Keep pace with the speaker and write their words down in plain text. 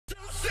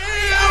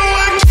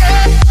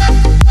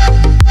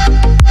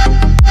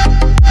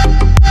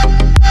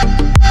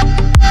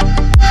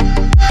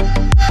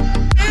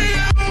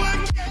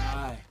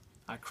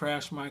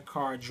my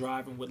car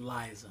driving with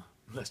Liza.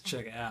 Let's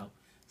check it out.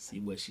 See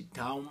what she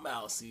talking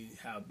about. See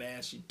how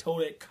bad she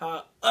tore that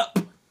car up.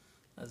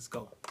 Let's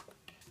go.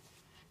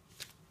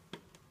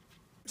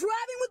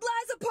 Driving with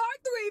Liza part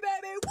 3,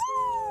 baby.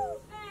 Woo!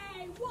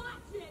 Hey, watch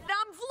it.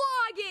 I'm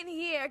vlogging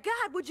here.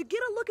 God, would you get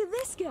a look at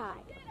this guy?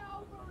 Get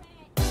over it.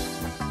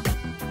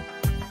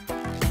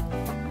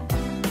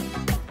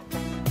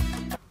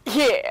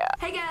 Yeah.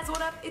 Hey guys,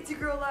 what up? It's your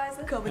girl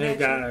Liza coming Hey at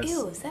guys. you.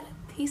 Ew, is that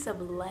a piece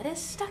of lettuce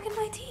stuck in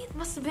my teeth?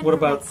 Must have been What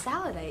from about that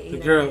salad I ate. the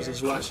girls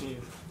that's watching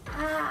you?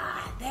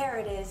 Ah, there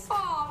it is.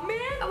 Oh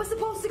man, I was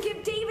supposed to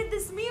give David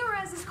this mirror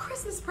as his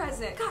Christmas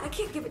present. God, I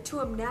can't give it to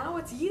him now.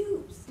 It's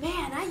used.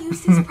 Man, I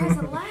used his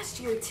present last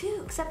year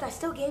too. Except I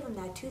still gave him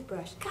that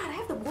toothbrush. God, I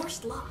have the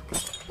worst luck.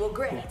 Well,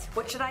 great.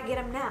 What should I get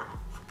him now?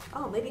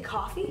 Oh, maybe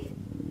coffee?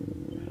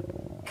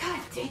 God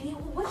dang it.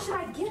 Well, what should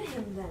I get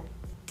him then?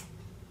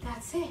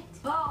 That's it.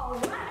 All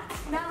right.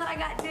 Now that I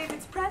got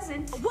David's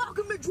present.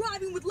 Welcome to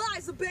Driving with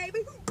Liza, baby.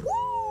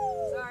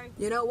 Woo! Sorry.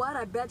 You know what?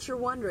 I bet you're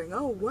wondering.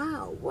 Oh,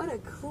 wow. What a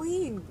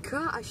clean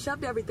car. I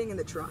shoved everything in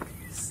the trunk.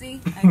 See?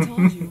 I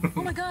told you.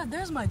 Oh my god,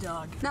 there's my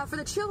dog. Now, for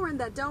the children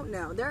that don't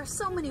know, there are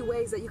so many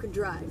ways that you can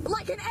drive.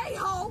 Like an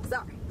a-hole!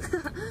 Sorry.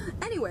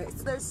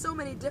 Anyways, there's so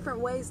many different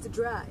ways to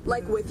drive.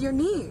 Like with your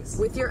knees,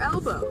 with your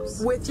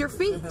elbows, with your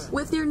feet,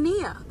 with your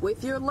knee up,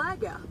 with your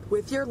leg up,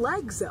 with your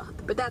legs up.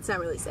 But that's not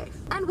really safe.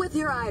 And with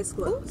your eyes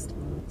closed.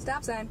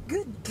 Stop sign.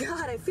 Good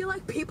God, I feel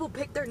like people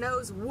pick their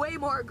nose way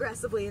more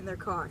aggressively in their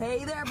car.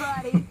 Hey there,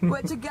 buddy.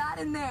 What you got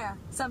in there?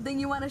 Something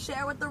you want to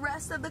share with the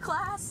rest of the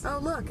class? Oh,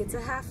 look, it's a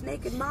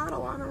half-naked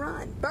model on a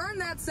run. Burn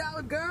that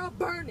salad, girl.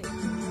 Burn it.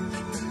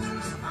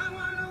 I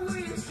wanna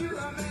wish you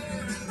a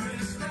Merry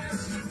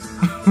Christmas.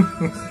 I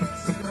wanna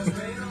wish you a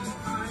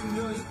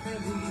Merry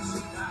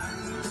Christmas.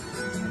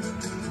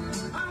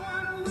 I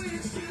wanna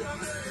wish you a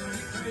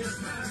Merry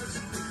Christmas.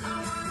 I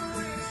wanna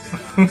wish you a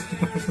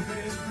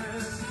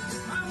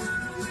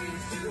Merry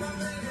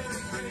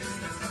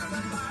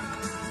Christmas.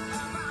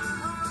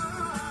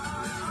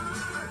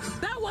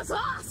 Was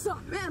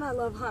awesome! Man, I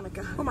love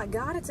Hanukkah. Oh my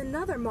god, it's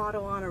another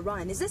model on a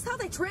run. Is this how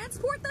they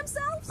transport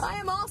themselves? I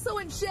am also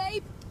in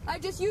shape. I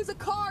just use a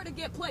car to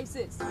get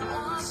places. Okay,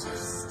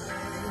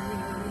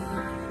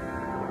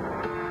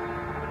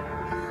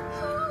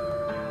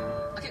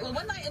 well,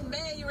 one night in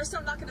May, you were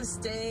still not gonna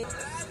stay.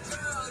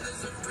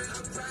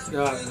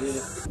 Yeah.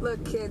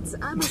 Look, kids,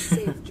 I'm a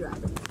safe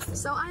driver,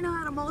 so I know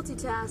how to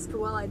multitask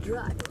while I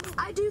drive.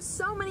 I do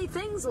so many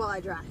things while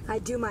I drive. I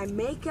do my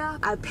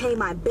makeup, I pay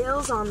my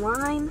bills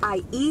online,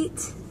 I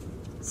eat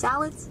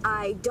salads,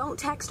 I don't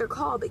text or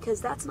call because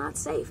that's not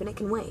safe and it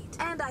can wait,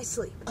 and I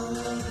sleep.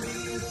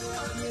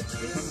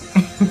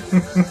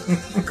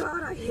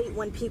 God, I hate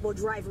when people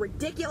drive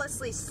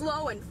ridiculously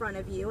slow in front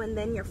of you and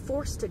then you're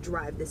forced to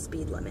drive the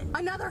speed limit.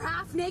 Another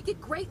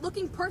half-naked,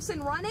 great-looking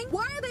person running?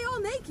 Why are they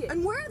all naked?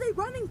 And where are they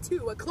running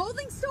to? A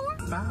clothing store?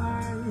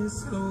 My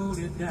is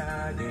slowly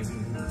dying,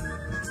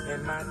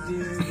 and my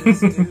dear is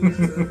still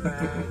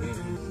providing.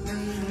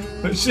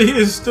 She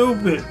is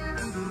stupid.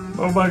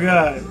 Oh my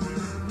god.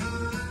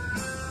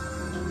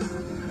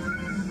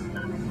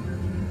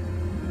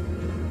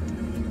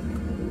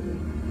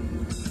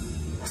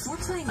 We're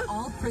playing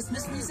all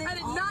Christmas music. I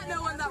did not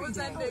know when that was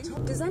ending.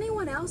 Does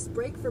anyone else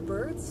break for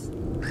birds?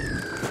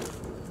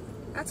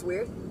 That's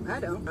weird. I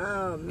don't.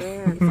 Oh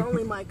man, if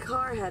only my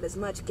car had as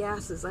much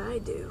gas as I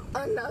do.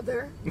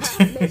 Another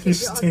half-naked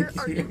jogger?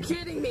 Are you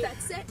kidding me?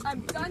 That's it.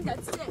 I'm done.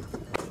 That's it.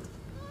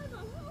 I'm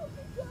a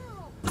healthy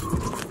girl.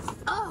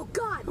 Oh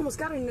God! Almost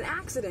got in an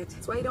accident.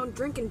 That's why you don't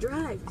drink and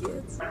drive,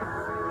 kids.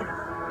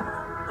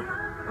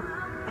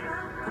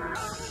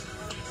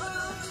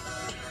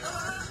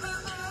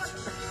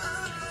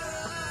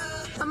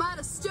 I'm at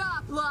a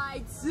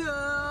stoplight, so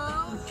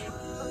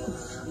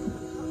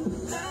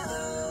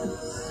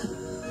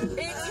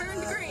it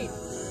turned green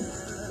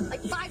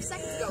like 5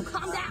 seconds ago.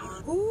 Calm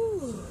down.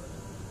 Ooh,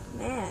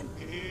 man.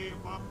 Hey,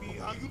 mommy,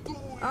 how you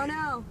doing? Oh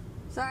no.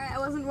 Sorry, I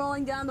wasn't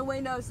rolling down the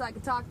window so I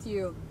could talk to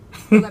you.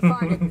 I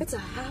farted. It's a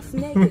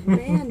half-naked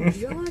man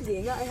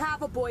jogging. I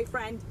have a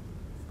boyfriend.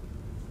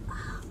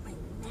 Ah, my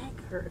neck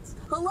hurts.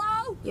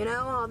 Hello? You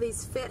know, all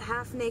these fit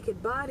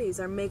half-naked bodies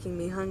are making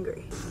me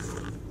hungry.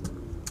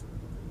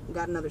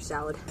 Got another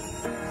salad.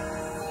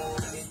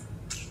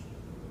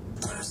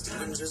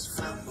 Just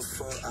fine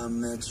before I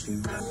met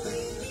you.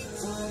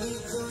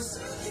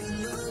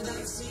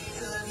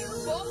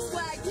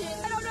 Volkswagen.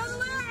 I don't know the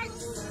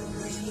lyrics.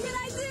 Can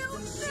I do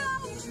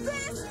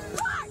this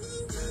part?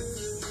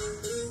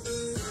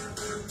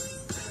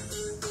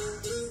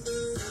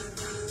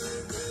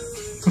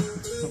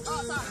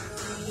 Oh,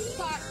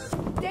 sorry.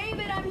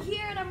 David, I'm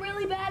here and I'm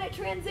really bad at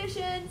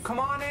transitions. Come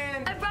on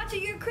in. I brought you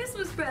your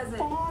Christmas present.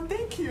 Oh,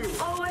 thank you.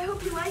 Oh, I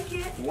hope you like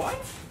it. What?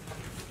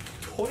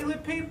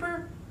 Toilet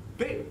paper?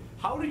 Babe,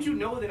 how did you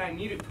know that I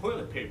needed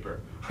toilet paper?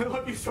 I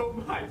love you so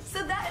much.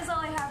 So that is all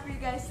I have for you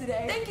guys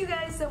today. Thank you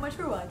guys so much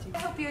for watching. I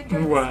hope you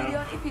enjoyed this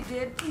video. If you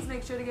did, please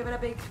make sure to give it a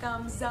big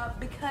thumbs up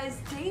because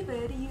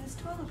David used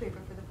toilet paper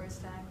for the first this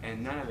time.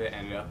 And none of it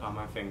ended up on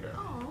my finger.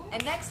 Aww.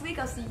 And next week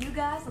I'll see you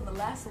guys on the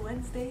last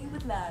Wednesday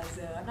with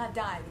Liza. I'm not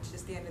dying, it's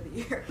just the end of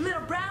the year.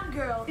 Little brown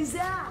girl is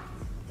out.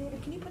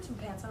 David, can you put some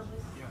pants on,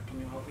 please? Yeah, can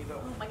you help me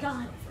though? Oh my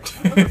god.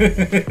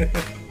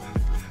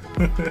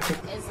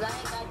 It's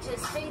like I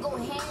just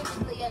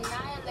single-handedly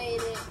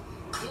annihilated,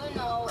 you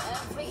know,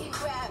 every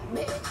rap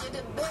bitch in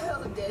the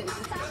building.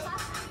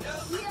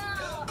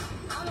 Yo,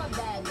 I'm a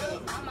bad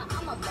bitch. I'm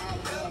a bad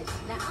bitch.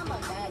 Now I'm a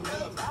bad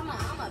bitch. I'm a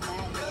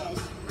bad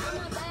bitch. I'm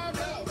a bad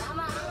bitch. I'm a bad bitch. I'm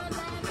a bad bitch. I'm a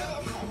bad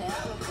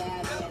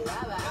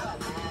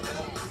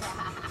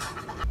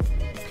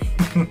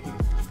bitch.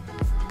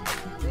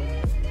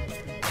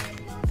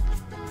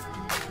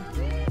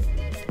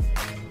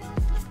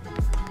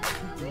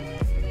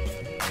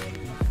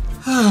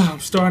 I'm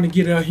starting to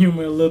get her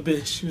humor a little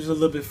bit. She was a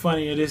little bit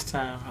funnier this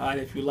time. Alright,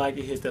 if you like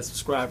it, hit that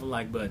subscribe and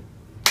like button.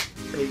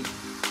 Peace.